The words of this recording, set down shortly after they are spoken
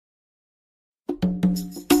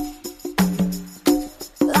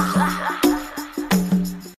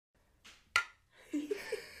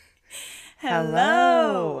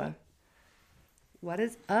Hello. What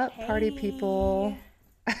is up, Hey. party people?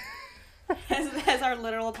 As our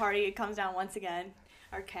literal party comes down once again.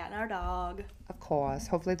 Our cat and our dog. Of course.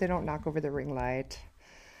 Hopefully they don't knock over the ring light.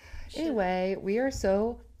 Anyway, we are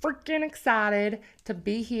so freaking excited to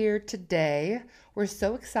be here today. We're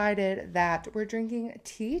so excited that we're drinking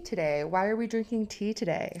tea today. Why are we drinking tea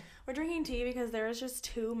today? We're drinking tea because there is just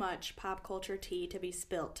too much pop culture tea to be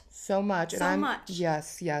spilt. So much. So much.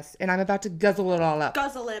 Yes. And I'm about to guzzle it all up.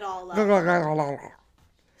 Guzzle it all up.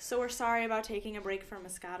 So we're sorry about taking a break from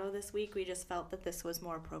Moscato this week. We just felt that this was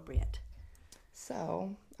more appropriate.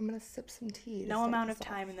 So I'm going to sip some tea. No amount of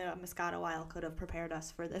time in the Moscato aisle could have prepared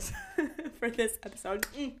us for this for this episode.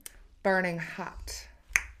 Burning hot.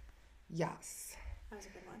 Yes. That was a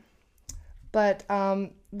good one. But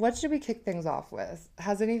what should we kick things off with?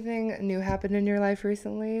 Has anything new happened in your life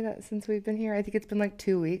recently since we've been here? I think it's been like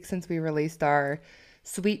 2 weeks since we released our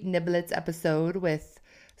Sweet Niblets episode with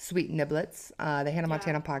Sweet Niblets, the Hannah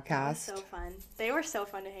Montana podcast. That was so fun. They were so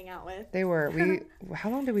fun to hang out with. They were. How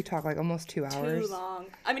long did we talk? Like almost 2 hours? Too long.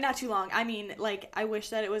 I mean, not too long. I mean, like, I wish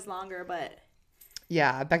that it was longer, but...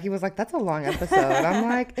 Yeah, Becky was like, that's a long episode. I'm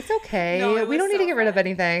like, it's okay. No, we don't need to get rid of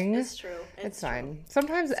anything. It's true. It's fine.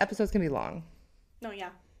 Sometimes episodes can be long. No,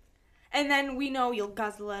 yeah. And then we know you'll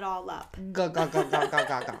guzzle it all up. Go.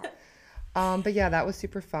 But yeah, that was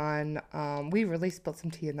super fun. We really spilled some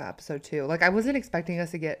tea in that episode too. Like I wasn't expecting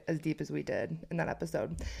us to get as deep as we did in that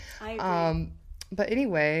episode. I agree. But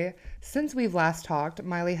anyway, since we've last talked,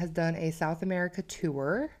 Miley has done a South America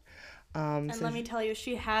tour. And let me tell you,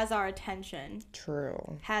 she has our attention.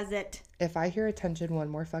 True. Has it. If I hear attention one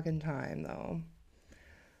more fucking time though,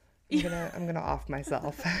 I'm gonna off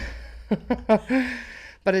myself.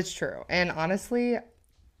 But it's true. And honestly,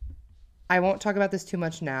 I won't talk about this too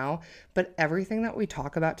much now, but everything that we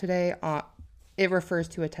talk about today, it refers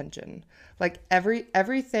to attention. Like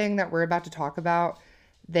everything that we're about to talk about,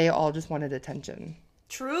 they all just wanted attention.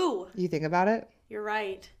 True. You think about it? You're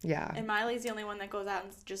right. Yeah. And Miley's the only one that goes out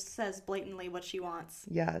and just says blatantly what she wants.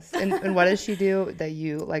 Yes. And what does she do that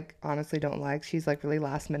you like honestly don't like? She's like really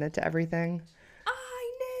last minute to everything.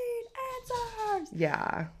 I need answers.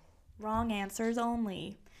 Yeah. Wrong answers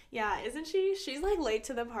only. Yeah, isn't she? She's like late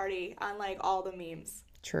to the party on like all the memes.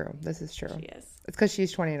 True. This is true. She is. It's because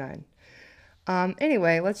she's 29.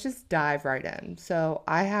 Anyway, let's just dive right in. So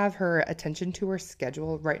I have her attention to her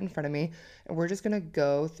schedule right in front of me, and we're just gonna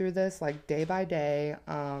go through this like day by day.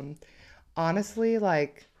 Honestly,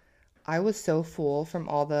 like I was so full from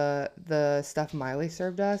all the stuff Miley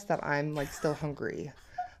served us that I'm like still hungry.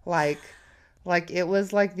 Like it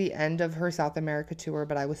was like the end of her South America tour,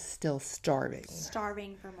 but I was still starving.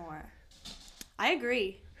 Starving for more. I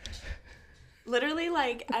agree. Literally,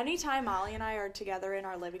 like anytime Molly and I are together in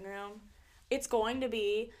our living room, it's going to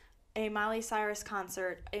be a Miley Cyrus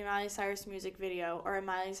concert, a Miley Cyrus music video, or a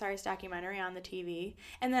Miley Cyrus documentary on the TV.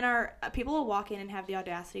 And then our people will walk in and have the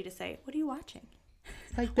audacity to say, "What are you watching?"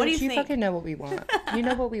 Like, What do bitch, you you think? fucking know what we want. You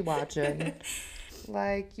know what we watching.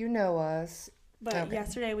 Like, you know us. But Okay.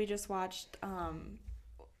 yesterday we just watched,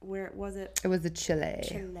 where was it? It was the Chile.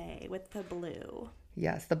 Chile with the blue.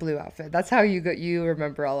 Yes, the blue outfit. That's how you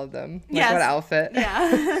remember all of them. Like Yes. what outfit.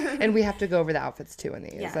 Yeah. And we have to go over the outfits too in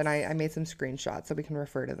these. Yes. And I made some screenshots so we can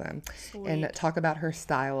refer to them Sweet. and talk about her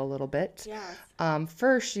style a little bit. Yes.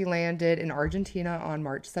 First, she landed in Argentina on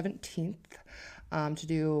March 17th to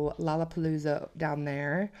do Lollapalooza down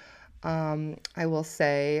there. I will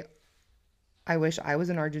say, I wish I was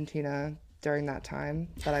in Argentina during that time,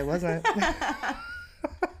 but I wasn't.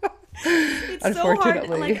 It's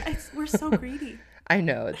Unfortunately. so hard. Like, we're so greedy. I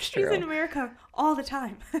know, it's She's true. in America all the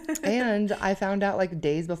time. And I found out like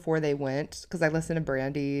days before they went, because I listened to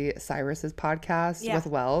Brandy Cyrus's podcast Yeah. with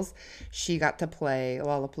Wells. She got to play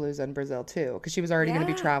Lollapalooza in Brazil too, because she was already going to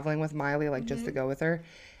be Yeah. traveling with Miley, like just to go with her.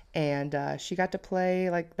 And she got to play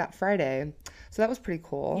like that Friday. So that was pretty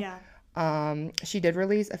cool. Yeah, She did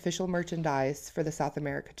release official merchandise for the South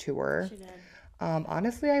America tour. she did.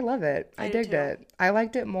 Honestly, I love it. I I did digged too. it. I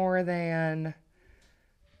liked it more than...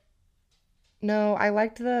 No, I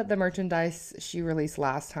liked the merchandise she released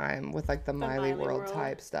last time with like the Miley Miley World World.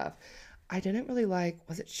 type stuff. I didn't really like,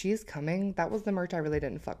 was it She's Coming? That was the merch I really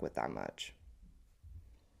didn't fuck with that much.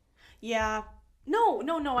 Yeah. No,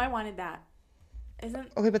 I wanted that.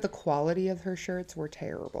 Isn't... Okay, but the quality of her shirts were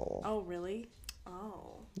terrible. Oh, really?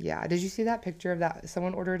 Oh. Yeah, did you see that picture of that?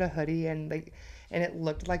 Someone ordered a hoodie and it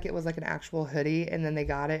looked like it was like an actual hoodie, and then they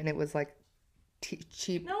got it and it was like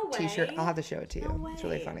cheap No t-shirt. way. I'll have to show it to you. No It's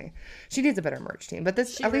really way. funny. She needs a better merch team, but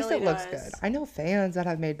this She at least really it looks does. good. I know fans that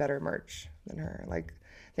have made better merch than her. Like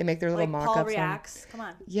They make their little Like mock-ups Paul on. reacts. Come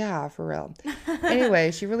on. Yeah, for real.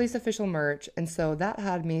 Anyway, she released official merch, and so that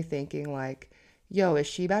had me thinking like, yo, is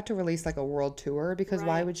she about to release like a world tour? Because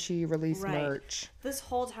why Right. would she release Right. merch? This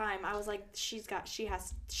whole time I was like, she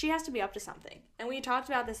has to be up to something. And we talked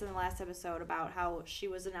about this in the last episode about how she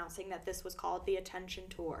was announcing that this was called the Attention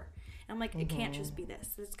Tour. And I'm like, it can't just be this.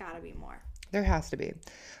 There's got to be more. There has to be.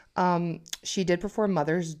 She did perform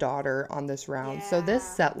Mother's Daughter on this round. So this Yeah.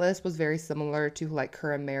 set list was very similar to like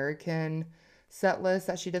her American set list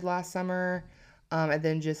that she did last summer. And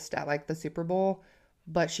then just at like the Super Bowl.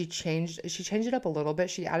 But she changed it up a little bit.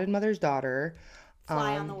 She added Mother's Daughter.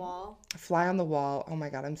 Fly on the Wall. Fly on the Wall. Oh my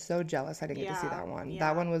God, I'm so jealous I didn't get to see Yeah, that one. yeah.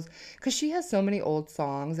 That one was because she has so many old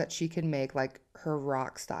songs that she can make like her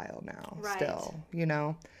rock style now Right. still, you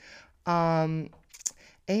know?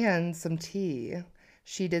 And some tea.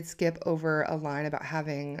 She did skip over a line about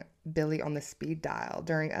having Billy on the speed dial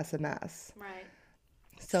during SMS. Right.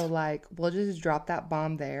 So like we'll just drop that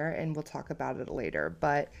bomb there and we'll talk about it later.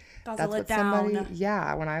 But Guzzle that's it what somebody, down.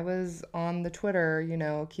 yeah, when I was on the Twitter, you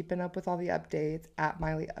know, keeping up with all the updates at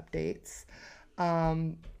Miley Updates,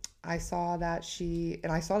 I saw that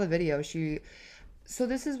I saw the video. So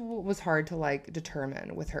this is what was hard to like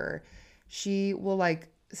determine with her. She will like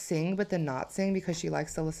sing, but then not sing because she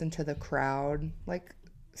likes to listen to the crowd like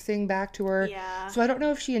sing back to her. Yeah. So I don't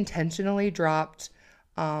know if she intentionally dropped,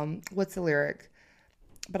 what's the lyric?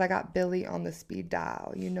 But I got Billy on the speed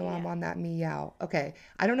dial. You know I'm Yeah. on that meow. Okay.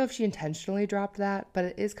 I don't know if she intentionally dropped that, but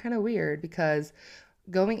it is kind of weird because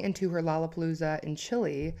going into her Lollapalooza in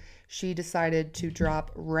Chile, she decided to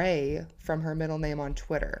drop Ray from her middle name on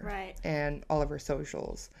Twitter Right. and all of her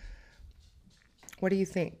socials. What do you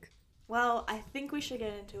think? Well, I think we should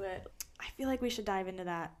get into it. I feel like we should dive into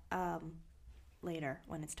that later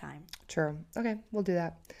when it's time. Sure. Okay, we'll do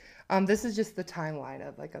that. This is just the timeline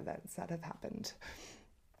of like events that have happened.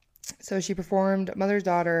 So she performed Mother's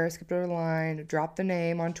Daughter, skipped over the line, dropped the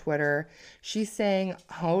name on Twitter. She sang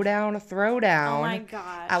Hoedown Throwdown Oh my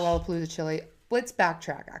gosh. at Lollapalooza, Chile. Let's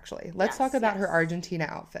backtrack, actually. Let's Yes, talk about her yes. Argentina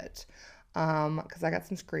outfit. Because I got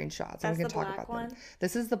some screenshots and That's we can the talk black about one? them.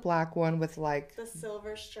 This is the black one with like, The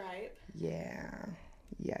silver stripe. yeah.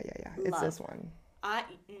 It's Love. this one. I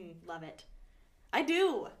love it. I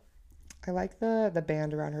do. I like the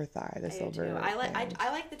band around her thigh, the I do silver too. I band.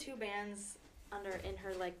 like the two bands under in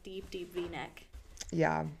her like deep V-neck.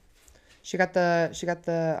 Yeah. She got the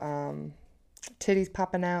titties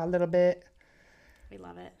popping out a little bit. We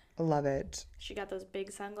love it. I love it. She got those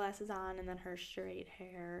big sunglasses on and then her straight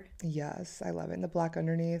hair. Yes, I love it. And the black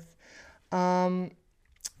underneath.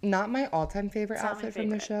 Not my all-time favorite It's not my outfit from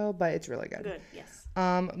the favorite. show, but it's really good. Good, yes.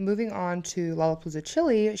 Moving on to Lollapalooza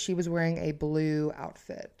Chile, she was wearing a blue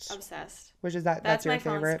outfit. Obsessed. Which is that's That's your my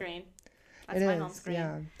phone favorite? screen. That's It my is, home screen.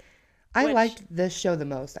 yeah. I Which- liked this show the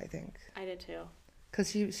most, I think. I did too. Because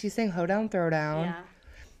she sang Hoedown Throwdown. Yeah.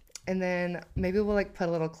 And then maybe we'll like put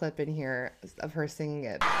a little clip in here of her singing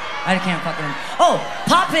it. I can't fucking. Oh,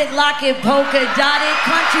 pop it, lock it, polka dot it,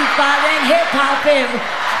 country fire and hip hop it.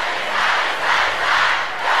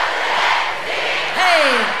 Hey.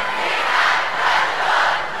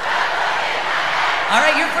 All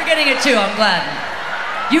right, you're forgetting it too. I'm glad.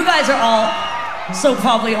 You guys are all so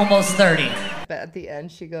probably almost 30. But at the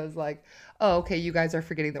end, she goes like, "Oh, okay, you guys are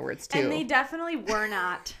forgetting the words too." And they definitely were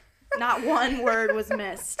not. Not one word was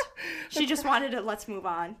missed. She just wanted to let's move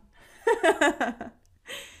on.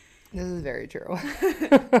 This is very true.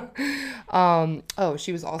 Oh,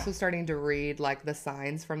 she was also starting to read like the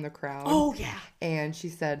signs from the crowd. Oh yeah. And she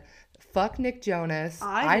said, "Fuck Nick Jonas.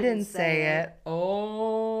 I I didn't didn't say say it." it.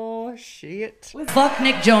 Oh shit. Fuck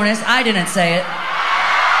Nick Jonas. I didn't say it.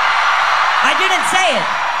 I didn't say it.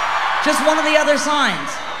 Just one of the other signs.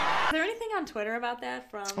 Is there anything on Twitter about that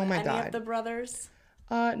from Oh my any God. of the brothers?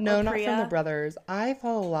 No, Or not from the Priya? brothers. I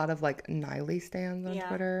follow a lot of like Niley stands on Yeah.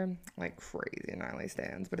 Twitter, like crazy Niley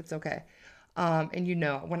stands, but it's okay. And you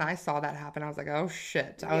know, when I saw that happen, I was like, oh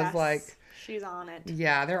shit. I was Yes, like, she's on it.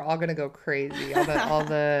 yeah, they're all gonna go crazy. All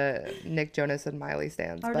the Nick Jonas and Miley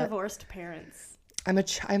stands. Our But divorced parents. I'm a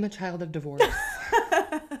child of divorce,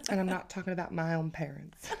 and I'm not talking about my own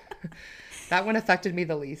parents. That one affected me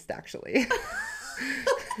the least, actually.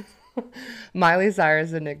 Miley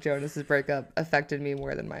Cyrus and Nick Jonas's breakup affected me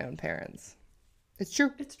more than my own parents. It's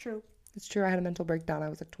true. It's true. It's true. I had a mental breakdown. I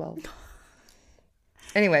was like 12.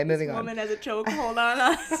 Anyway, moving on. Woman has a chokehold on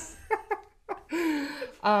us.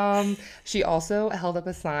 She also held up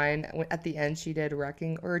a sign at the end. She did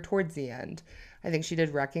wrecking, or towards the end, I think she did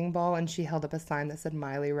wrecking ball, and she held up a sign that said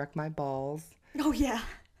 "Miley wreck my balls." Oh yeah.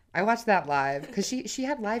 I watched that live because she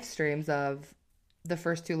had live streams of the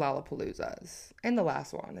first two Lollapaloozas and the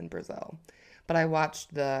last one in Brazil. But I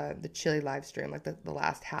watched the Chili live stream, like the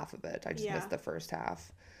last half of it. I just Yeah. missed the first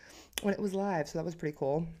half when it was live, so that was pretty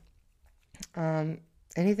cool.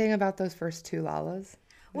 Anything about those first two Lalas?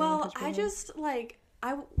 Well, I just like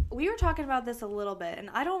we were talking about this a little bit, and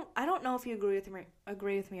I don't know if you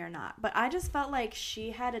agree with me or not, but I just felt like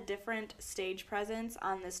she had a different stage presence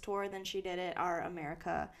on this tour than she did at our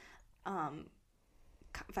America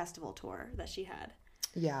festival tour that she had.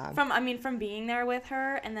 Yeah. From being there with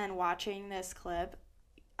her and then watching this clip,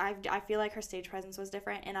 I feel like her stage presence was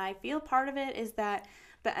different, and I feel part of it is that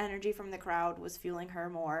the energy from the crowd was fueling her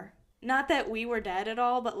more. Not that we were dead at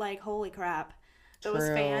all, but like, holy crap. Those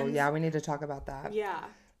True. fans. Yeah, we need to talk about that. Yeah.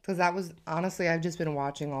 Because that was, honestly, I've just been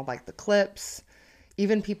watching all, like, the clips.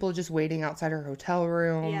 Even people just waiting outside her hotel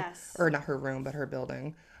room. Yes. Or not her room, but her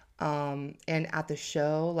building. And at the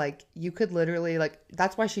show, like, you could literally, like,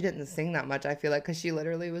 that's why she didn't sing that much, I feel like. Because she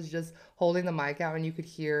literally was just holding the mic out and you could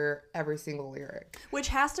hear every single lyric. Which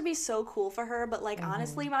has to be so cool for her. But, like,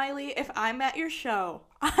 honestly, Mm-hmm. Miley, if I'm at your show,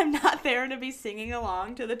 I'm not there to be singing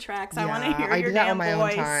along to the tracks. I want to hear I your do that damn on my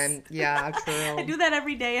voice. own time. Yeah, true. I do that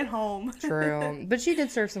every day at home. True. But she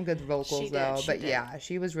did serve some good vocals, She did, though. she But did. yeah,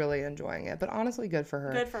 she was really enjoying it. But honestly, good for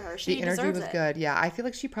her. Good for her. She The energy deserves was it. good. Yeah, I feel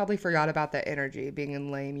like she probably forgot about that energy being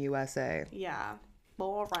in lame USA. Yeah.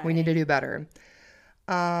 Boring. We need to do better.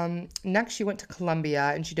 Next, she went to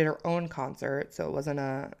Columbia and she did her own concert. So it wasn't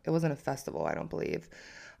a festival, I don't believe.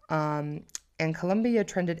 And Columbia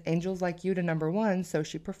trended "Angels Like You" to #1, so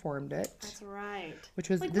she performed it. That's right. Which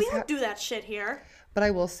was Like, this we don't do that shit here. But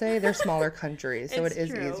I will say they're smaller countries, so It's it is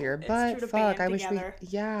true. easier. It's But true to fuck, band I wish together.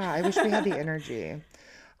 I wish we had the energy.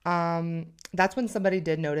 That's when somebody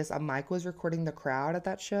did notice a mic was recording the crowd at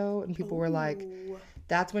that show, and people were like, Ooh.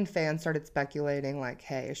 that's when fans started speculating, like,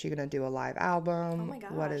 hey, is she gonna do a live album? Oh my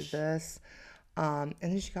What is gosh. this? And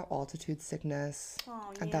then she got altitude sickness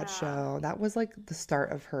Oh, at that yeah. show. That was like the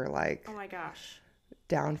start of her like Oh my gosh.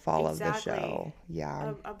 downfall of the Exactly. show.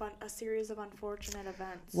 Yeah. A series of unfortunate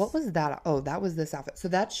events. What was that? Oh, that was this outfit. So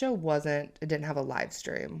that show it didn't have a live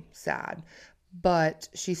stream. Sad. But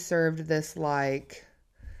she served this like,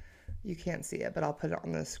 you can't see it, but I'll put it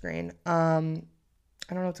on the screen. I don't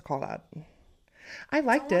know what to call that. I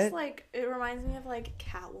liked Almost it. like it reminds me of like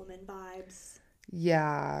Catwoman vibes.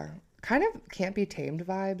 Yeah. Kind of Can't Be Tamed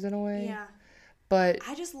vibes in a way. Yeah. But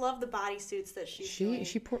I just love the bodysuits that she's doing.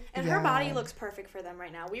 And yeah. her body looks perfect for them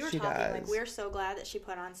right now. We were She talking like does. we're so glad that she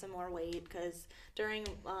put on some more weight because during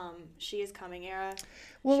She Is Coming era,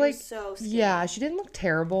 Well, she like, was so skinny. yeah, she didn't look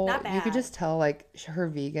terrible. Not You could bad. just tell like her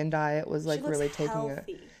vegan diet was like she looks really taking it.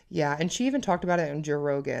 healthy. Yeah, and she even talked about it in Joe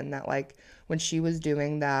Rogan that like when she was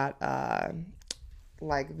doing that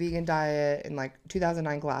like vegan diet in like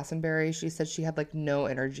 2009 Glastonbury, she said she had like no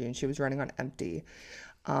energy and she was running on empty.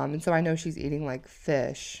 And so I know she's eating like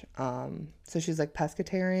fish. So she's like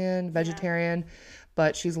pescatarian, vegetarian,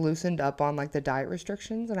 but she's loosened up on like the diet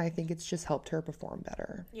restrictions, and I think it's just helped her perform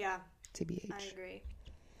better. Yeah, TBH. I agree.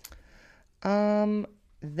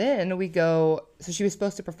 Then we go. So she was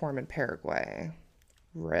supposed to perform in Paraguay.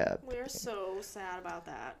 Rip. We're so sad about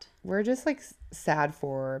that. We're just like sad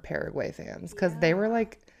for Paraguay fans because they were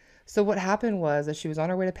like, so what happened was that she was on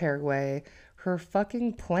her way to Paraguay, her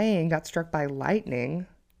fucking plane got struck by lightning,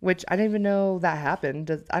 which I didn't even know that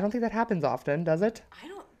happened. I don't think that happens often, does it?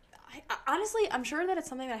 Honestly, I'm sure that it's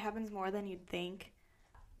something that happens more than you'd think.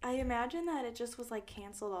 I imagine that it just was like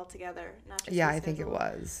canceled altogether, not just Yeah, I think it rescheduled.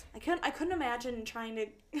 was. I couldn't imagine trying to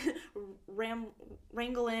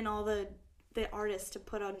wrangle in all the artists to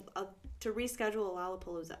put on to reschedule a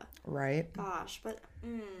Lollapalooza. Right? Gosh, but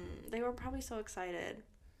they were probably so excited.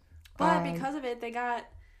 But because of it, they got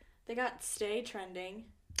Stay trending.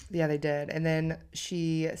 Yeah, they did. And then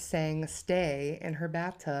she sang Stay in her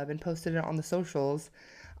bathtub and posted it on the socials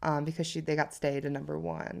because they got Stay to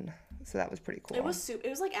 #1. So that was pretty cool. It was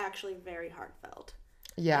like actually very heartfelt.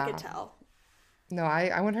 Yeah. I could tell. No,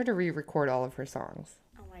 I want her to re-record all of her songs.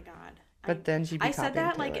 Oh my god. But then she'd be I said copying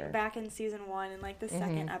that Taylor. like back in season 1 in like the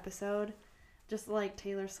second episode, just like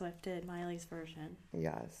Taylor Swift did Miley's version.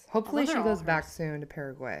 Yes. Hopefully they're she all goes back hers. soon to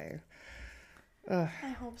Paraguay. I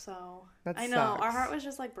hope so. That I know our sucks. heart was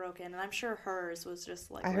just like broken, and I'm sure hers was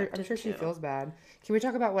just like. I'm ripped sure in she two. feels bad. Can we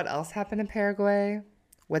talk about what else happened in Paraguay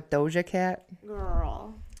with Doja Cat?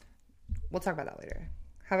 Girl. We'll talk about that later.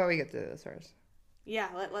 How about we get to this first? Yeah,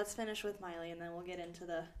 let's finish with Miley, and then we'll get into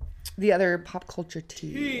The other pop culture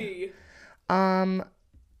tea.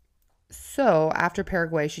 So after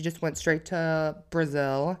Paraguay, she just went straight to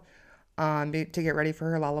Brazil to get ready for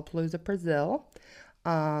her Lollapalooza Brazil.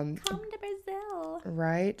 Come to Brazil.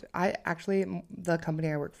 Right. The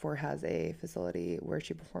company I work for has a facility where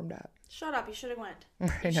she performed at. Shut up! You should have went. I You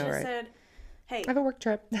know, should have right? said, Hey, I have a work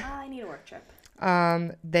trip. I need a work trip.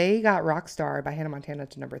 They got Rockstar by Hannah Montana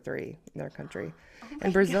to number 3 in their country. Oh And my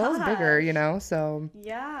Brazil's bigger, gosh. you know, so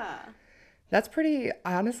Yeah. that's pretty,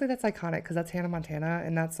 honestly, that's iconic because that's Hannah Montana,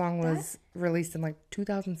 and that song was released in like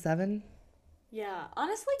 2007. Yeah.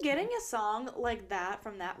 Honestly, getting a song like that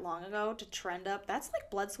from that long ago to trend up, that's like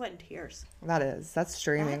blood, sweat, and tears. That's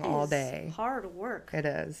streaming That all is day. hard work. It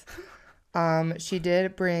is. She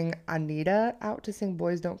did bring Anita out to sing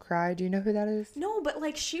Boys Don't Cry. Do you know who that is? No, but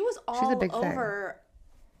like she was She's a all big thing. over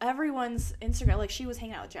everyone's Instagram. Like she was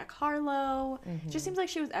hanging out with Jack Harlow. Mm-hmm. It just seems like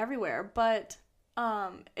she was everywhere. But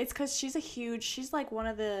it's because she's like one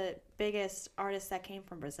of the biggest artists that came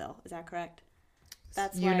from Brazil. Is that correct?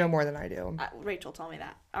 That's You why know more than I do. Rachel told me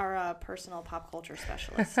that. Our personal pop culture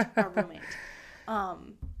specialist, our roommate.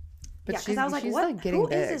 But Yeah, because I was like, she's what? like getting Who is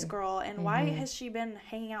big. this girl, and why has she been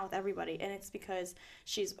hanging out with everybody? And it's because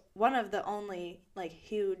she's one of the only like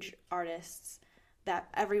huge artists that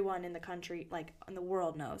everyone in the country, like in the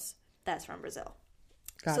world, knows that's from Brazil.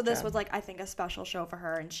 So this Gotcha. was like, I think, a special show for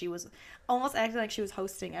her, and she was almost acting like she was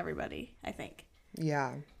hosting everybody. I think,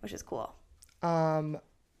 Yeah. which is cool.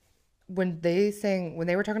 When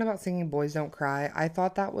they were talking about singing Boys Don't Cry, I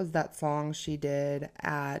thought that was that song she did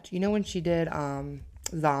at, you know, when she did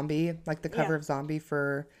Zombie, like the cover Yeah. of Zombie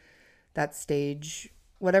for that stage,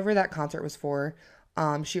 whatever that concert was for.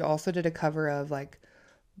 She also did a cover of like,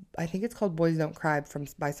 I think it's called Boys Don't Cry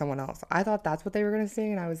by someone else. I thought that's what they were going to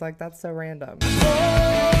sing, and I was like, that's so random.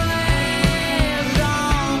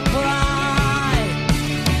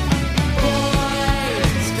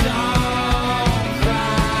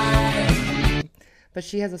 But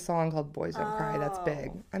she has a song called Boys Don't Cry. That's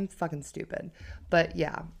big. I'm fucking stupid. But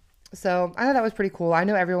yeah. So I thought that was pretty cool. I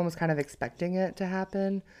know everyone was kind of expecting it to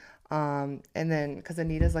happen. And then, because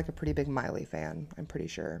Anita's like a pretty big Miley fan, I'm pretty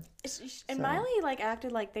sure. And Miley like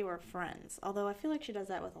acted like they were friends, although I feel like she does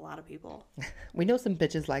that with a lot of people. We know some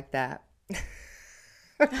bitches like that.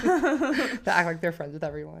 That act like they're friends with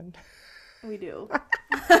everyone. We do.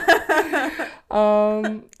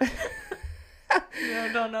 Um, I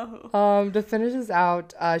don't know who. to finish this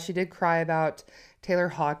out, she did cry about Taylor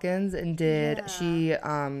Hawkins and she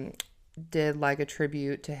did like a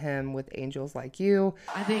tribute to him with Angels Like You.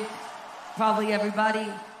 I think probably everybody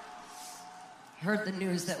heard the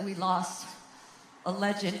news that we lost a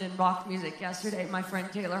legend in rock music yesterday, my friend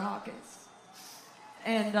Taylor Hawkins.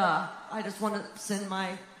 And I just want to send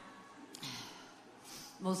my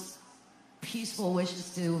most peaceful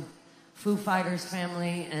wishes to Foo Fighters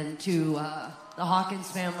family and to the Hawkins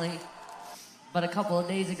family. But a couple of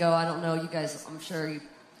days ago, I don't know, you guys, I'm sure you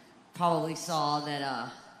probably saw that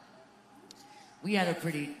we had a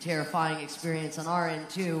pretty terrifying experience on our end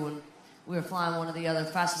too when we were flying one of the other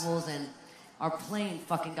festivals and our plane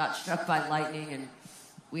fucking got struck by lightning and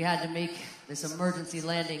we had to make this emergency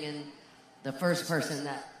landing and the first person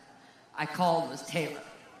that I called was Taylor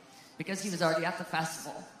because he was already at the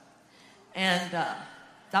festival. And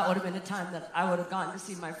that would have been a time that I would have gone to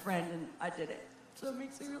see my friend and I did it. So it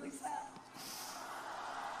makes me really sad.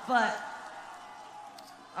 But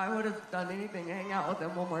I would have done anything to hang out with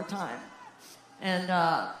him one more time. And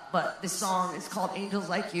but this song is called Angels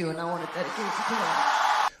Like You, and I want to dedicate it to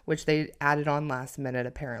him. Which they added on last minute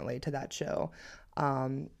apparently to that show.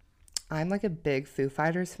 I'm like a big Foo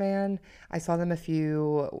Fighters fan. I saw them a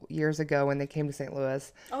few years ago when they came to St.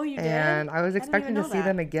 Louis. Oh, you did? And I was I didn't expecting even to know see that.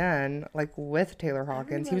 them again, like with Taylor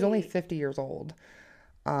Hawkins. He was only Everybody- 50 years old.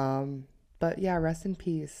 But yeah, rest in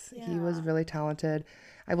peace. He was Yeah. really talented.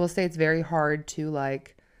 I will say it's very hard to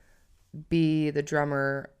like be the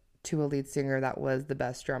drummer to a lead singer that was the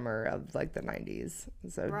best drummer of like the 90s.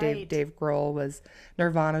 So Right. Dave Grohl was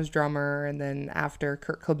Nirvana's drummer, and then after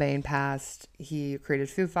Kurt Cobain passed, he created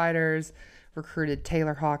Foo Fighters, recruited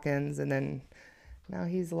Taylor Hawkins, and then now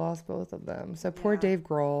he's lost both of them. So poor Yeah. Dave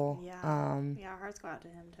Grohl. Yeah. Yeah, our hearts go out to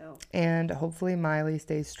him too. And hopefully Miley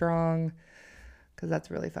stays strong, because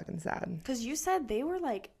that's really fucking sad. Because you said they were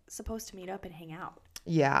like supposed to meet up and hang out.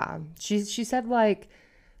 Yeah, she said like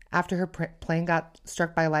after her plane got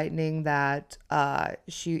struck by lightning that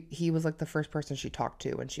he was like the first person she talked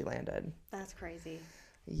to when she landed. That's crazy.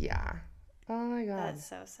 Yeah. Oh my god. That's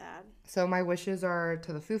so sad. So my wishes are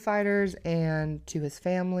to the Foo Fighters and to his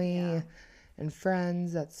family and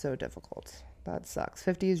friends. That's so difficult. That sucks.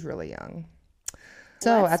 50 is really young.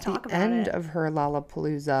 So Let's at the talk about end it. of her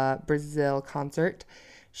Lollapalooza Brazil concert,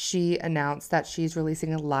 she announced that she's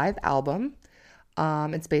releasing a live album.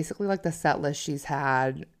 It's basically like the set list she's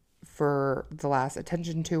had for the last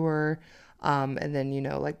Attention tour. And then, you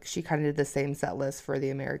know, like she kind of did the same set list for the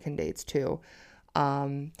American dates too.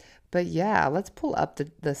 But yeah, let's pull up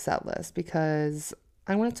the set list because,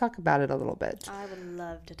 I want to talk about it a little bit. I would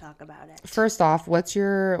love to talk about it. First off, what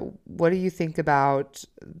do you think about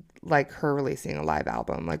like her releasing a live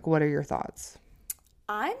album? Like, what are your thoughts?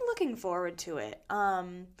 I'm looking forward to it.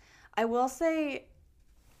 I will say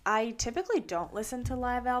I typically don't listen to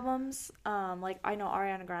live albums. Like I know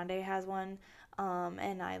Ariana Grande has one.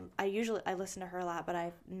 And I usually listen to her a lot, but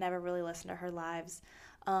I've never really listened to her lives.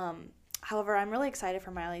 However, I'm really excited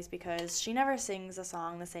for Miley's because she never sings a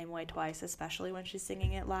song the same way twice, especially when she's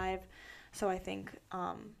singing it live. So I think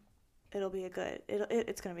it'll be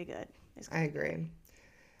it's gonna be good. I agree.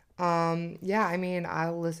 Yeah, I mean,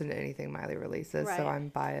 I'll listen to anything Miley releases, so I'm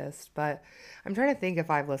biased, but I'm trying to think if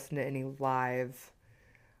I've listened to any live.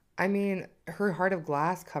 I mean, her Heart of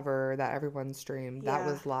Glass cover that everyone streamed, that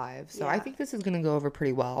was live. So I think this is going to go over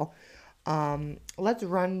pretty well. Let's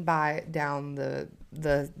run down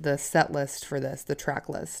the set list for this, the track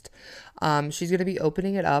list. She's going to be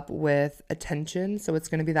opening it up with Attention. So it's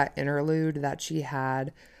going to be that interlude that she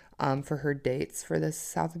had for her dates for this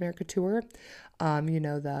South America tour. You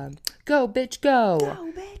know, the Go Bitch Go.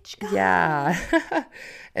 Go Bitch Go. Yeah.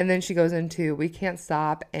 And then she goes into We Can't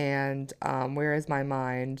Stop and Where Is My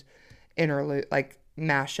Mind interlude, like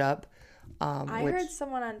mashup. I read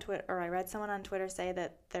someone on Twitter say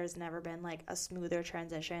that there's never been like a smoother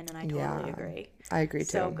transition, and I totally agree. I agree too.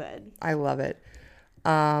 So good. I love it.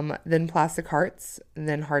 Then Plastic Hearts,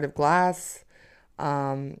 then Heart of Glass,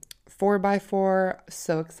 4x4.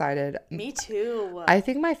 So excited. Me too. I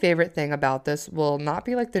think my favorite thing about this will not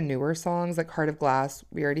be like the newer songs, like Heart of Glass.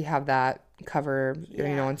 We already have that cover, you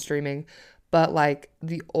know, on streaming. But like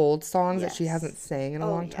the old songs that she hasn't sang in a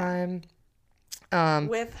long time.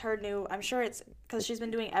 With her new, I'm sure it's because she's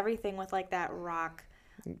been doing everything with like that rock,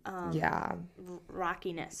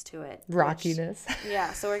 rockiness to it. Rockiness.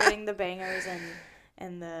 So we're getting the bangers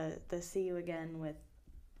and the See You Again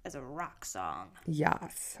as a rock song.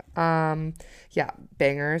 Yes.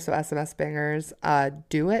 Bangers. So SMS bangers.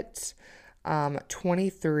 Do It.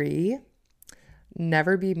 23.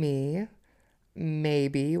 Never Be Me.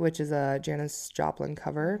 Maybe, which is a Janis Joplin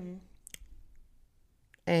cover.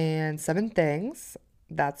 And Seven Things.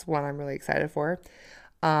 That's one I'm really excited for.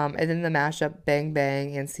 And then the mashup Bang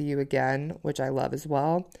Bang and See You Again, which I love as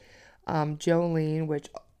well. Jolene, which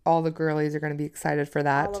all the girlies are going to be excited for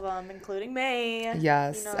that. All of them, including me.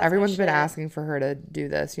 Yes. You know, everyone's been asking for her to do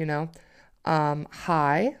this, you know.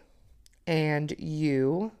 Hi and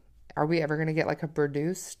You. Are we ever going to get like a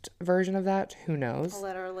produced version of that? Who knows?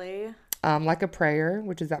 Literally. Like a Prayer,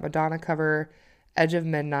 which is that Madonna cover. Edge of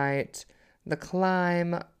Midnight. The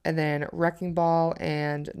Climb, and then Wrecking Ball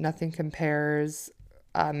and Nothing Compares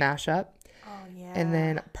mashup. Oh, yeah. And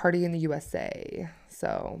then Party in the USA.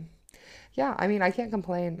 So, yeah, I mean, I can't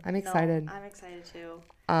complain. I'm excited. No, I'm excited too.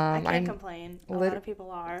 I can't complain. A lot of people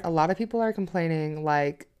are. A lot of people are complaining.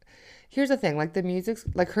 Like, here's the thing. Like, the music's,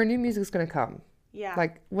 like, her new music's going to come. Yeah.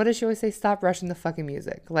 Like, what does she always say? Stop rushing the fucking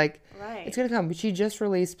music. Like, it's going to come. But she just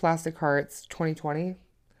released Plastic Hearts 2020.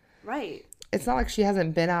 Right. It's not like she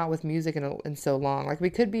hasn't been out with music in so long. Like, we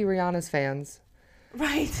could be Rihanna's fans.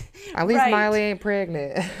 Right. At least Miley ain't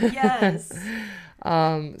pregnant. Yes.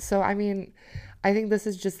 So, I mean, I think this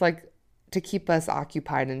is just, like, to keep us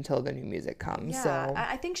occupied until the new music comes. Yeah, so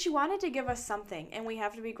I think she wanted to give us something, and we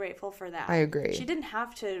have to be grateful for that. I agree. She didn't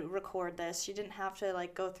have to record this. She didn't have to,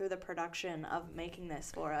 like, go through the production of making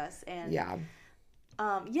this for us. And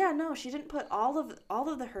she didn't put all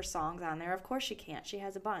of her songs on there. Of course she can't. She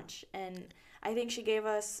has a bunch, and I think she gave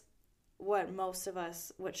us what most of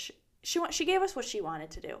us, she gave us what she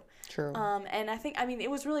wanted to do. True. And I mean,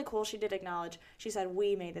 it was really cool. She did acknowledge. She said,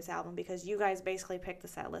 "We made this album because you guys basically picked the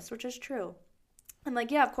set list," which is true. And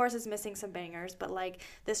like, yeah, of course, it's missing some bangers, but like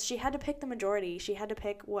this, she had to pick the majority. She had to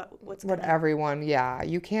pick what's what everyone. Yeah,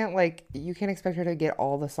 you can't expect her to get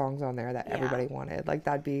all the songs on there that everybody wanted. Like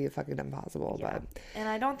that'd be fucking impossible. Yeah. But and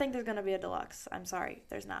I don't think there's gonna be a deluxe. I'm sorry,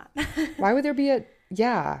 there's not. Why would there be a?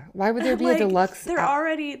 Yeah, why would there be a deluxe? They're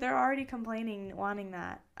already complaining, wanting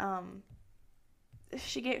that.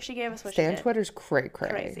 She gave us what she did. Stan Twitter's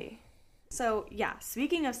crazy. So yeah,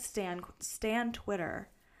 speaking of Stan Twitter.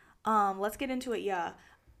 Let's get into it,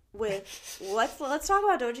 let's talk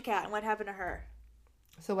about Doja Cat and what happened to her.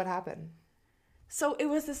 So what happened? So it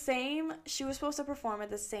was the same, she was supposed to perform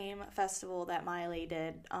at the same festival that Miley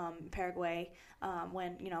did, Paraguay,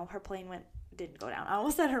 when, you know, her plane didn't go down. I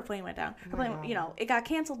almost said her plane went down. Her plane, you know, it got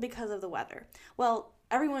canceled because of the weather. Well,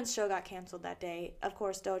 everyone's show got canceled that day. Of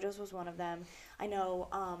course, Doja's was one of them. I know,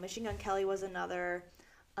 Machine Gun Kelly was another.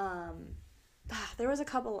 There was a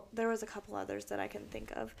couple others that I can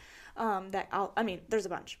think of. There's a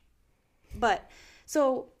bunch. But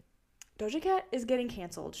so Doja Cat is getting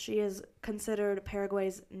canceled. She is considered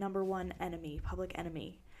Paraguay's #1 enemy, public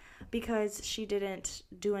enemy, because she didn't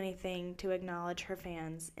do anything to acknowledge her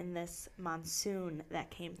fans in this monsoon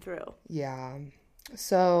that came through. Yeah.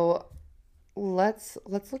 So let's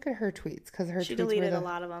look at her tweets, because her She tweets were deleted a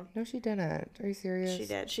lot of them. No, she didn't. Are you serious? She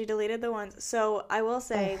did. She deleted the ones. So I will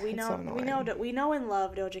say, Ugh, it's so annoying. we know and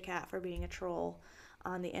love Doja Cat for being a troll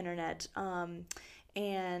on the internet.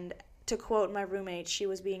 And to quote my roommate, she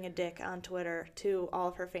was being a dick on Twitter to all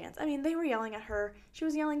of her fans. I mean, they were yelling at her. She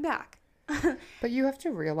was yelling back. But you have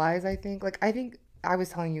to realize, I think I was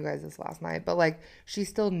telling you guys this last night, but like she's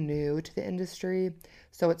still new to the industry,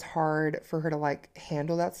 so it's hard for her to like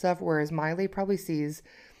handle that stuff. Whereas Miley probably sees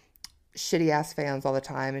shitty ass fans all the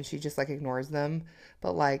time and she just like ignores them.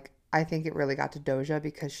 But like I think it really got to Doja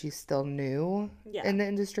because she's still new in the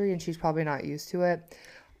industry and she's probably not used to it.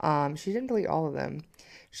 She didn't delete all of them.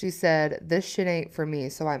 She said, "This shit ain't for me,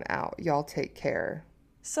 so I'm out. Y'all take care."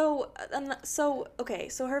 So okay,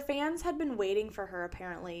 so her fans had been waiting for her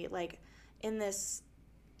apparently, like in this,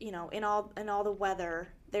 in all the weather.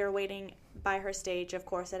 They were waiting by her stage. Of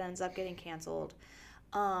course, it ends up getting canceled.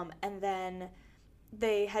 And then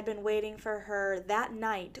they had been waiting for her that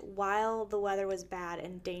night while the weather was bad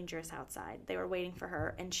and dangerous outside. They were waiting for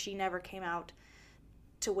her, and she never came out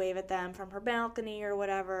to wave at them from her balcony or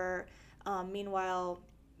whatever. Meanwhile,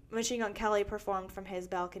 Machine Gun Kelly performed from his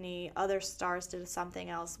balcony. Other stars did something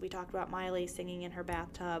else. We talked about Miley singing in her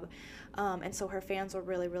bathtub. And so her fans were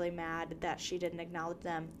really, really mad that she didn't acknowledge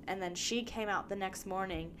them. And then she came out the next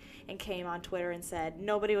morning and came on Twitter and said,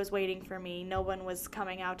 "Nobody was waiting for me. No one was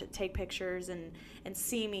coming out to take pictures and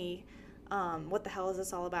see me. What the hell is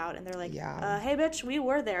this all about?" And they're like, "Hey, bitch, we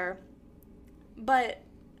were there." But...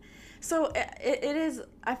 So it is,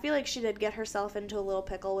 I feel like she did get herself into a little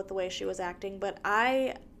pickle with the way she was acting, but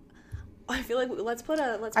I feel like let's put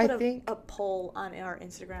a poll on our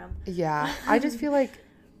Instagram. Yeah, I just feel like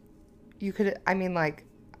you could have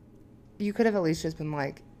at least just been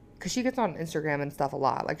like, because she gets on Instagram and stuff a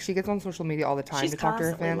lot. Like she gets on social media all the time to talk to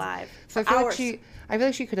her fans. Live so I feel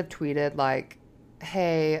like she could have tweeted like,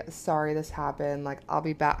 "Hey, sorry this happened. Like I'll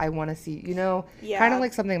be back. I want to see," kind of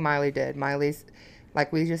like something Miley did. Miley's,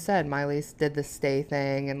 like we just said, Miley did the stay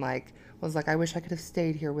thing and like was like, "I wish I could have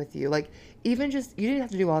stayed here with you." Like even just, you didn't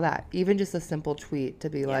have to do all that. Even just a simple tweet to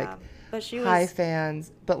be like, but "Hi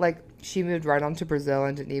fans." But like she moved right on to Brazil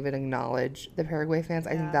and didn't even acknowledge the Paraguay fans.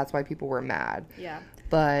 I think that's why people were mad. Yeah.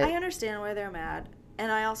 But I understand why they're mad.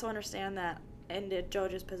 And I also understand that in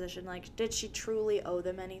Doja's position, like, did she truly owe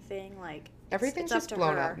them anything? Like, everything's just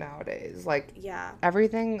blown up nowadays. Like, yeah,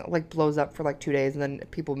 everything like blows up for like 2 days and then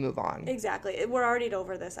people move on. Exactly. We're already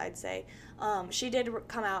over this, I'd say. She did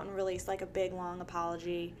come out and release like a big long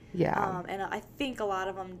apology. Yeah. And I think a lot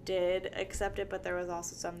of them did accept it, but there was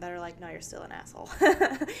also some that are like, "No, you're still an asshole."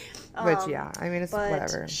 Which, yeah, I mean, it's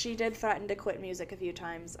whatever. She did threaten to quit music a few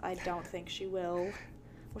times. I don't think she will.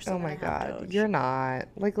 Oh my God, you're not.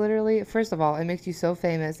 Like, literally, first of all, it makes you so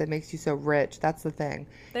famous. It makes you so rich. That's the thing.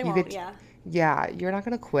 Yeah, you're not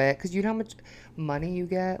going to quit because you know how much money you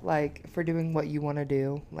get, like, for doing what you want to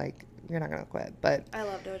do. Like, you're not going to quit. But I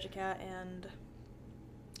love Doja Cat, and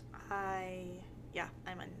I'm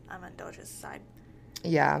on Doja's side.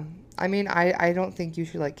 Yeah. I mean, I don't think you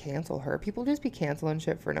should, like, cancel her. People just be canceling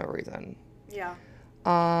shit for no reason. Yeah.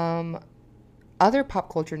 Other pop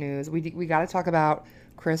culture news, we got to talk about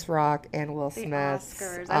Chris Rock and Will Smith. The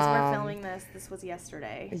Oscars. As we're filming this was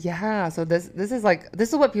yesterday. Yeah, so this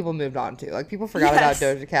is what people moved on to. Like people forgot about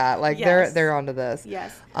Doja Cat. Like they're onto this.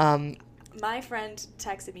 Yes. My friend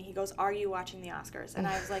texted me. He goes, "Are you watching the Oscars?" And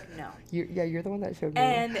I was like, "No." You're the one that showed me.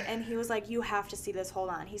 And he was like, "You have to see this.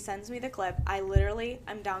 Hold on." He sends me the clip.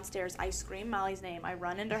 I'm downstairs. I scream Molly's name. I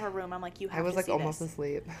run into her room. I'm like, "You have to see this." I was like almost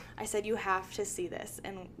asleep. I said, "You have to see this."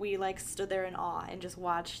 And we like stood there in awe and just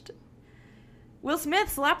watched Will Smith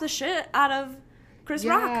slap the shit out of Chris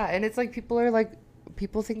Rock. Yeah, and it's like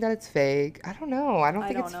people think that it's fake. I don't know. I don't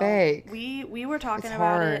think it's fake. We were talking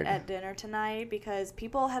about it at dinner tonight because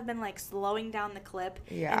people have been like slowing down the clip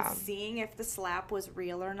and seeing if the slap was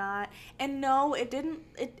real or not. And no, it didn't.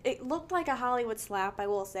 It looked like a Hollywood slap, I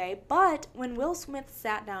will say. But when Will Smith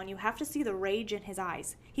sat down, you have to see the rage in his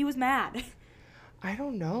eyes. He was mad. I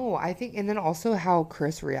don't know. I think, and then also how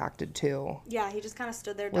Chris reacted too. Yeah, he just kind of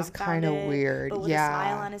stood there was dumbfounded. Kind of weird. But with a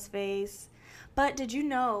smile on his face. But did you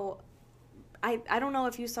know... I don't know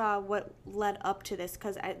if you saw what led up to this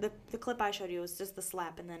because the clip I showed you was just the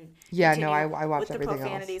slap and then I watched with everything the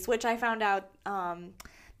profanities, else. Which I found out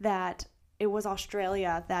that it was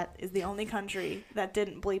Australia that is the only country that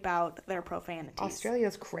didn't bleep out their profanities.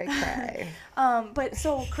 Australia's cray-cray. But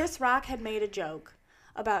so Chris Rock had made a joke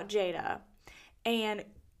about Jada, and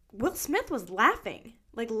Will Smith was laughing,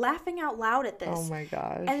 like laughing out loud at this. Oh my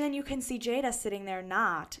gosh. And then you can see Jada sitting there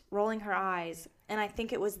not, rolling her eyes. And I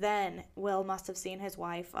think it was then Will must have seen his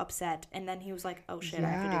wife upset, and then he was like, oh shit, I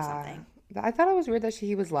have to do something. I thought it was weird that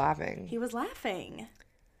he was laughing. He was laughing.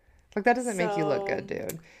 Like, that doesn't make you look good,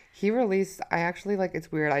 dude. He released, I actually, like,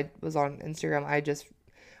 it's weird. I was on Instagram.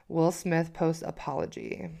 Will Smith post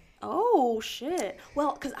apology. Oh, shit.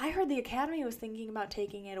 Well, because I heard the Academy was thinking about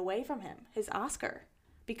taking it away from him, his Oscar,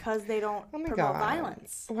 because they don't promote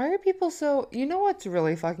violence. Why are people so... You know what's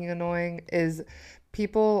really fucking annoying is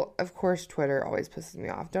people... Of course, Twitter always pisses me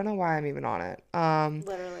off. Don't know why I'm even on it.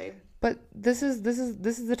 Literally. But this is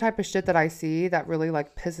the type of shit that I see that really,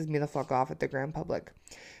 like, pisses me the fuck off at the grand public.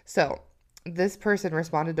 So... This person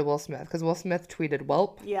responded to Will Smith because Will Smith tweeted,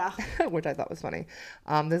 "Welp," yeah, which I thought was funny.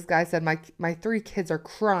 This guy said, my 3 kids are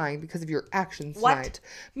crying because of your actions tonight.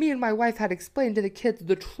 Me and my wife had explained to the kids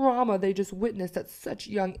the trauma they just witnessed at such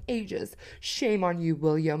young ages. Shame on you,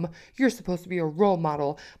 William. You're supposed to be a role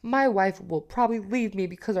model. My wife will probably leave me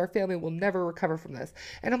because our family will never recover from this."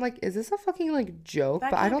 And I'm like, is this a fucking like joke?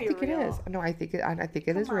 But I don't think it is. No, I think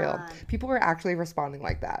it is real. People are actually responding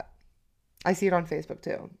like that. I see it on Facebook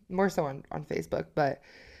too, more so on Facebook, but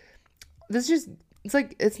this just, it's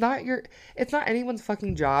like, it's not anyone's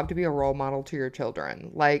fucking job to be a role model to your children.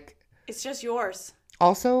 Like, it's just yours.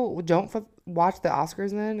 Also, don't watch the Oscars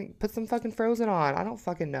then. Put some fucking Frozen on. I don't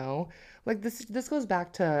fucking know. Like, this goes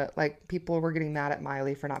back to, like, people were getting mad at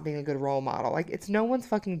Miley for not being a good role model. Like, it's no one's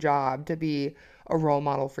fucking job to be a role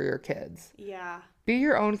model for your kids. Yeah. Be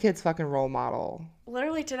your own kid's fucking role model.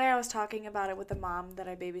 Literally today I was talking about it with the mom that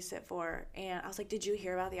I babysit for, and I was like, did you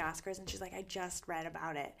hear about the Oscars? And she's like, I just read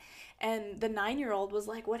about it. And the 9-year-old was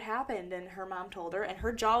like, what happened? And her mom told her, and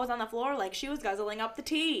her jaw was on the floor like she was guzzling up the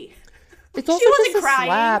tea. It's also just a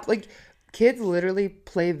slap. Like, kids literally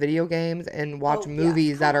play video games and watch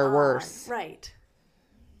movies that are worse. Right.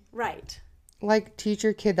 Like, teach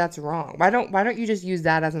your kid that's wrong. Why don't you just use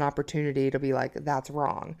that as an opportunity to be like, that's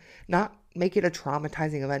wrong? Not make it a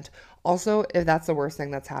traumatizing event. Also, if that's the worst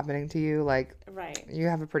thing that's happening to you, like, right, you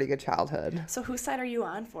have a pretty good childhood. So whose side are you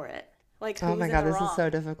on for it? Like, oh my god, this is so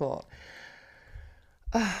difficult.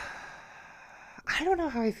 I don't know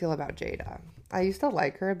how I feel about Jada. I used to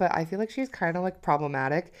like her, but I feel like she's kind of like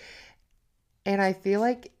problematic. And I feel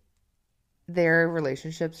like their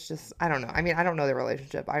relationships just, I don't know. I mean, I don't know their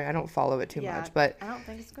relationship. I don't follow it too much. But I don't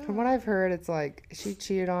think it's good. From what I've heard, it's like she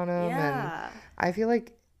cheated on him. And I feel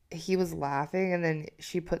like he was laughing and then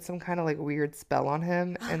she put some kind of like weird spell on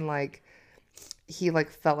him. And like, he like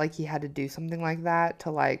felt like he had to do something like that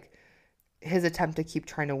to like his attempt to keep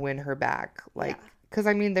trying to win her back. Like, because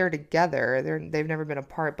I mean, they're together. They've never been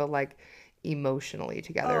apart, but like emotionally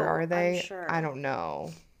together, are they? I'm sure. I don't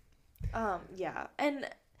know. Yeah. And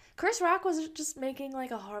Chris Rock was just making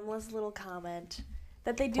like a harmless little comment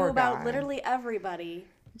that they do Poor about guy. Literally everybody.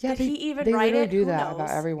 Yeah, Did he even they write really it? do Who that knows? about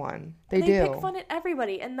everyone. They do. pick fun at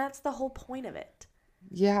everybody, and that's the whole point of it.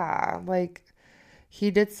 Yeah, like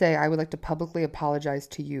he did say, "I would like to publicly apologize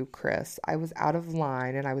to you, Chris. I was out of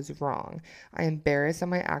line and I was wrong. I am embarrassed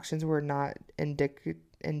and my actions were not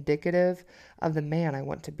indicative of the man I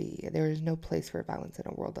want to be. There is no place for violence in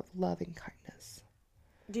a world of love and kindness."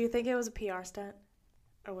 Do you think it was a PR stunt?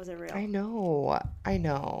 Or was it real? I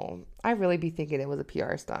know. I really be thinking it was a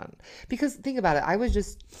PR stunt. Because think about it. I was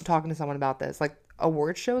just talking to someone about this. Like,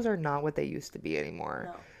 award shows are not what they used to be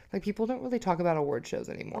anymore. No. Like, people don't really talk about award shows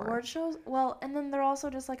anymore. Award shows? Well, and then they're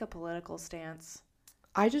also just like a political stance.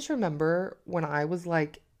 I just remember when I was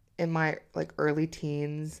like in my like early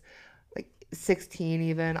teens, like 16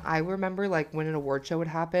 even, I remember like when an award show would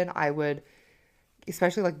happen, I would,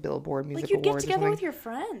 especially like Billboard Music Like, you'd Awards get together with your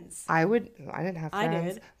friends. I didn't have friends. I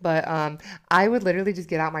did. But I would literally just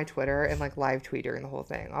get out my Twitter and like live tweet during the whole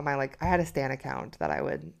thing. On my like, I had a Stan account that I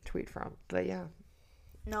would tweet from. But yeah.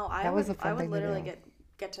 No, I would literally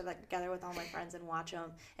get together with all my friends and watch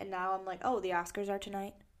them. And now I'm like, oh, the Oscars are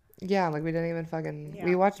tonight. Yeah, like we didn't even fucking... Yeah.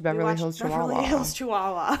 We watched Beverly Hills Chihuahua. Beverly Hills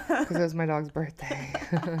Chihuahua. Because it was my dog's birthday.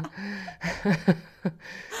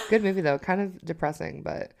 Good movie though. Kind of depressing,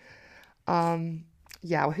 but...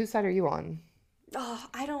 yeah, well, whose side are you on? Oh,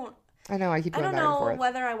 I know, I keep going back and forth. I don't know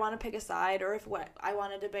whether I want to pick a side or if I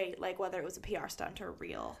want to debate like whether it was a PR stunt or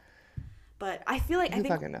real. But I feel like I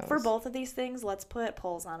think for both of these things, let's put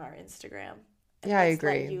polls on our Instagram. Yeah, I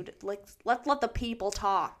agree. Let's let the people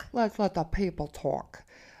talk. Let's let the people talk.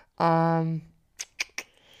 Oh,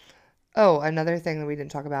 another thing that we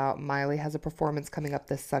didn't talk about, Miley has a performance coming up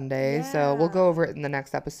this Sunday, so we'll go over it in the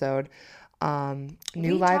next episode.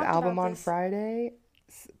 New live album on Friday,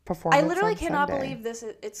 performance I literally on cannot Sunday.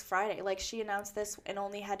 believe it's Friday. Like, she announced this and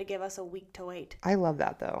only had to give us a week to wait. I love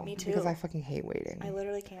that though. Me too. Because I fucking hate waiting. I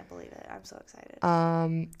literally can't believe it. I'm so excited.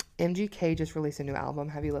 MGK just released a new album.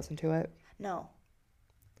 Have you listened to it? No.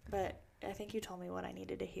 But I think you told me what I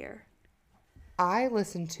needed to hear. I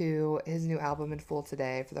listened to his new album in full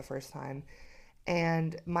today for the first time.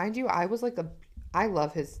 And mind you, I was like I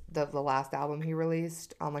love the last album he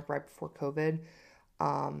released like right before COVID.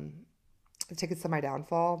 Tickets to My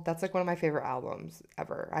Downfall. That's like one of my favorite albums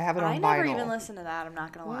ever. I have it on vinyl. I never even listened to that. I'm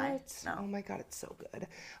not gonna lie. What? No. Oh my god, it's so good.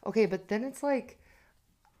 Okay, but then it's like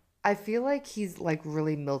I feel like he's like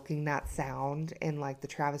really milking that sound in like the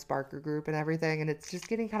Travis Barker group and everything, and it's just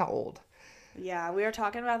getting kind of old. Yeah, we were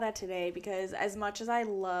talking about that today because as much as I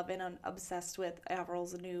love and I'm obsessed with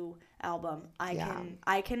Avril's new album,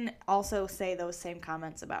 I can also say those same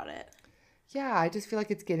comments about it. Yeah, I just feel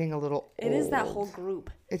like it's getting a little It old. is that whole group.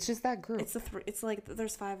 It's just that group. It's like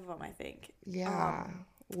there's 5 of them, I think. Yeah.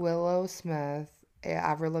 Willow Smith,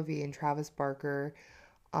 Avril Lavigne, Travis Barker,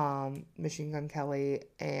 Machine Gun Kelly,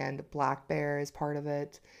 and Black Bear is part of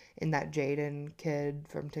it. And that Jaden kid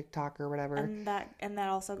from TikTok or whatever. And that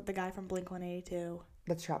also the guy from Blink-182.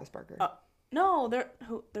 That's Travis Barker. No,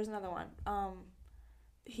 there's another one.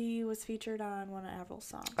 He was featured on one of Avril's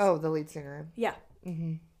songs. Oh, the lead singer. Yeah.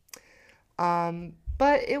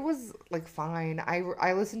 But it was like fine.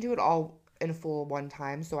 I listened to it all in full one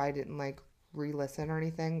time, so I didn't like re-listen or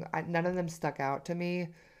anything. None of them stuck out to me.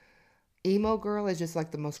 Emo Girl is just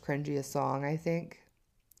like the most cringiest song, I think.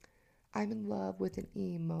 I'm in love with an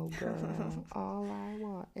emo girl. All I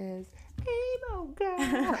want is emo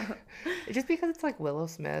girl. Just because it's like Willow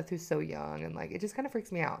Smith, who's so young, and like it just kind of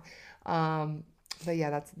freaks me out. But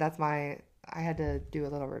yeah, that's my. I had to do a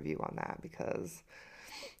little review on that because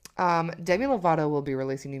Demi Lovato will be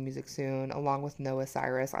releasing new music soon, along with Noah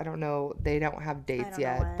Cyrus. I don't know; they don't have dates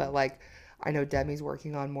yet, but like I know Demi's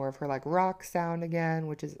working on more of her like rock sound again,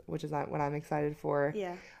 which is what I'm excited for.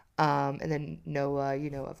 Yeah. And then Noah,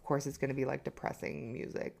 of course, it's going to be like depressing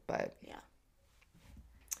music, but yeah.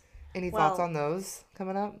 Any thoughts on those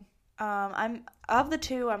coming up? I'm of the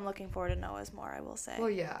two. I'm looking forward to Noah's more. I will say.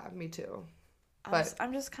 Well, yeah, me too.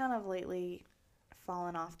 I'm just kind of lately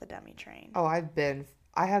fallen off the Demi train. Oh, I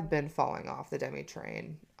have been falling off the Demi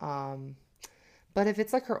train. But if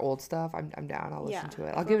it's like her old stuff, I'm down. I'll listen to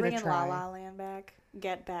it. I'll give it a try. La La Land back.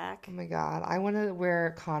 Get back. Oh my god, I want to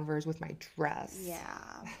wear Converse with my dress. Yeah.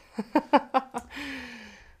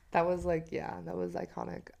 That was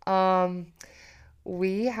iconic.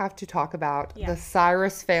 We have to talk about the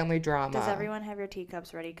Cyrus family drama. Does everyone have your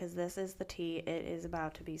teacups ready? Because this is the tea. It is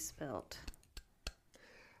about to be spilt.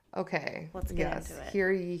 Okay. Let's get into it. Hear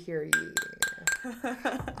ye, hear ye.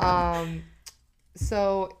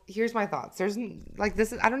 So here's my thoughts. There's like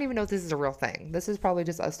this is I don't even know if this is a real thing. This is probably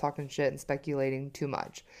just us talking shit and speculating too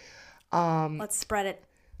much. Let's spread it.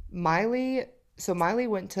 Miley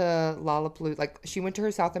went to Lollapalooza, like she went to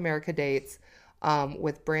her South America dates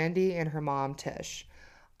with Brandy and her mom Tish.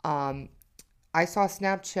 I saw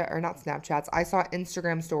Snapchat, or not Snapchats, I saw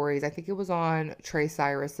Instagram stories. I think it was on Trey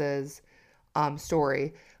Cyrus's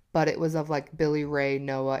story, but it was of like Billy Ray,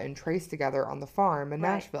 Noah, and Trace together on the farm in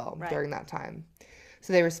Nashville during that time.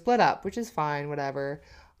 So they were split up, which is fine, whatever.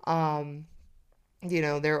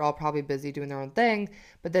 They're all probably busy doing their own thing.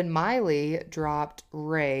 But then Miley dropped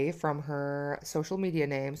Ray from her social media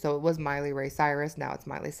name. So it was Miley Ray Cyrus. Now it's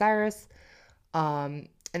Miley Cyrus. And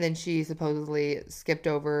then she supposedly skipped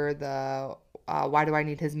over the why do I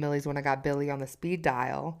need his millies when I got Billy on the speed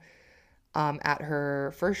dial at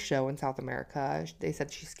her first show in South America. They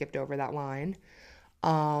said she skipped over that line.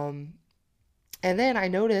 And then I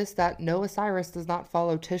noticed that Noah Cyrus does not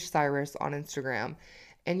follow Tish Cyrus on Instagram.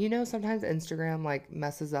 And sometimes Instagram like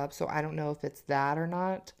messes up, so I don't know if it's that or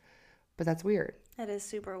not, but that's weird. That is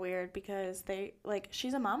super weird because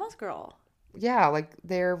she's a mama's girl. Yeah, like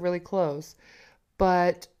they're really close.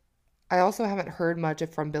 But I also haven't heard much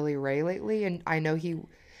from Billy Ray lately, and I know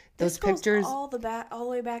those pictures all the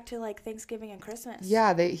way back to like Thanksgiving and Christmas.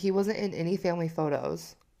 Yeah, he wasn't in any family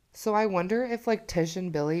photos. So I wonder if like Tish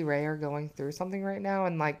and Billy Ray are going through something right now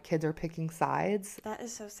and like kids are picking sides. That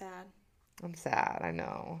is so sad. I'm sad, I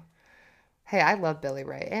know. Hey, I love Billy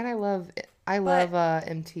Ray and I love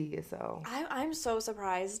MT, so I'm so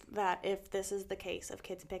surprised that if this is the case of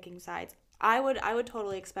kids picking sides, I would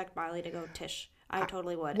totally expect Miley to go Tish. I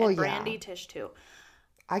totally would. Well, and Brandy, Tish too.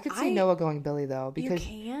 I could see Noah going Billy though, because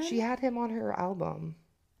she had him on her album.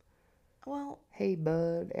 Well, hey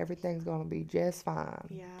bud, everything's gonna be just fine.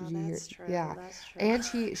 Yeah, that's true. Yeah, that's true. And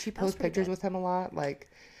she posts pictures with him a lot. Like,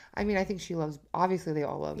 I mean, I think she loves. Obviously, they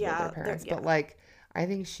all love their parents, but like, I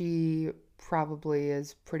think she probably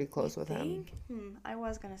is pretty close with him. I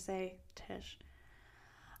was gonna say Tish.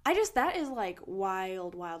 That is like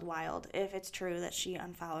wild, wild, wild if it's true that she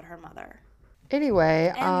unfollowed her mother.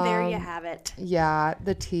 Anyway. And there you have it. Yeah,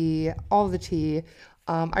 the tea, all the tea.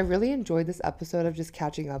 I really enjoyed this episode of just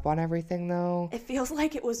catching up on everything, though. It feels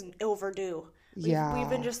like it was overdue. Yeah. We've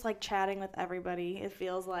been just like chatting with everybody, it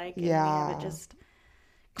feels like. And Yeah. we have it just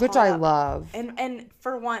Which caught I up. love. And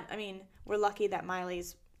for one, I mean, we're lucky that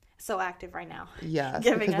Miley's so active right now. Yes,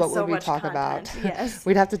 giving because us what so would we much talk content. about? Yes.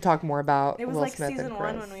 We'd have to talk more about It was Will like Smith season and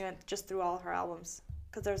 1 Chris. when we went just through all of her albums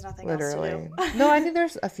because there's nothing Literally. else to do. No, I think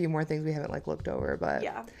there's a few more things we haven't like looked over, but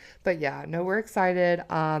yeah, no, we're excited.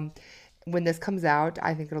 When this comes out,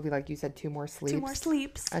 I think it'll be like you said, 2 more sleeps. 2 more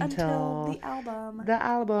sleeps until the album. The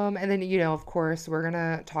album, and then of course, we're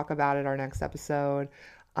gonna talk about it our next episode,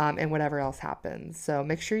 and whatever else happens. So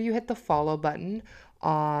make sure you hit the follow button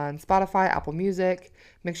on Spotify, Apple Music.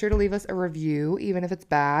 Make sure to leave us a review, even if it's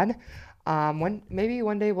bad. Maybe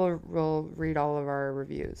one day we'll read all of our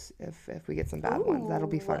reviews if we get some bad ones. That'll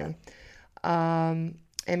be funny. And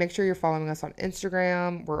make sure you're following us on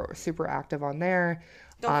Instagram. We're super active on there.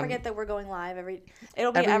 Don't forget that we're going live every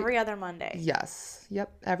other Monday. Yes.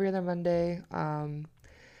 Yep. Every other Monday.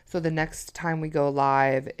 So the next time we go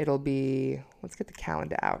live, it'll be, let's get the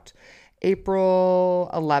calendar out.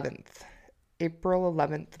 April 11th,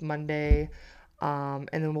 Monday. And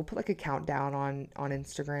then we'll put like a countdown on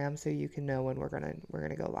Instagram so you can know when we're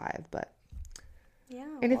gonna go live. But yeah.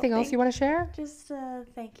 Anything else you want to share? Just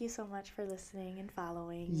thank you so much for listening and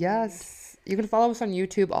following. Yes. You can follow us on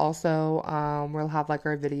YouTube also. We'll have like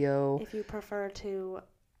our video. If you prefer to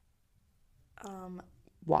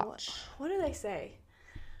watch. What did I say?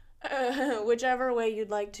 Whichever way you'd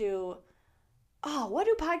like to. Oh, what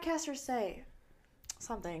do podcasters say?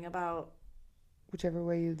 Something about. Whichever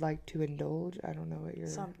way you'd like to indulge. I don't know what you're.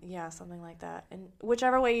 Something like that. And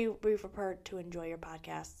whichever way you prefer to enjoy your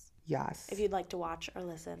podcasts. Yes. If you'd like to watch or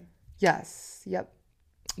listen. Yes. Yep.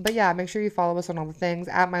 But yeah, make sure you follow us on all the things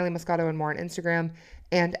at Miley Moscato and more on Instagram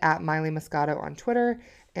and at Miley Moscato on Twitter,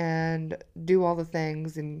 and do all the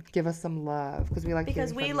things and give us some love because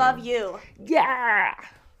we love you. Yeah.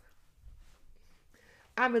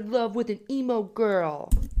 I'm in love with an emo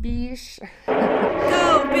girl. Bish. Go,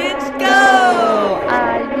 bitch, go!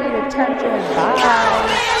 I need attention.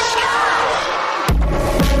 Bye.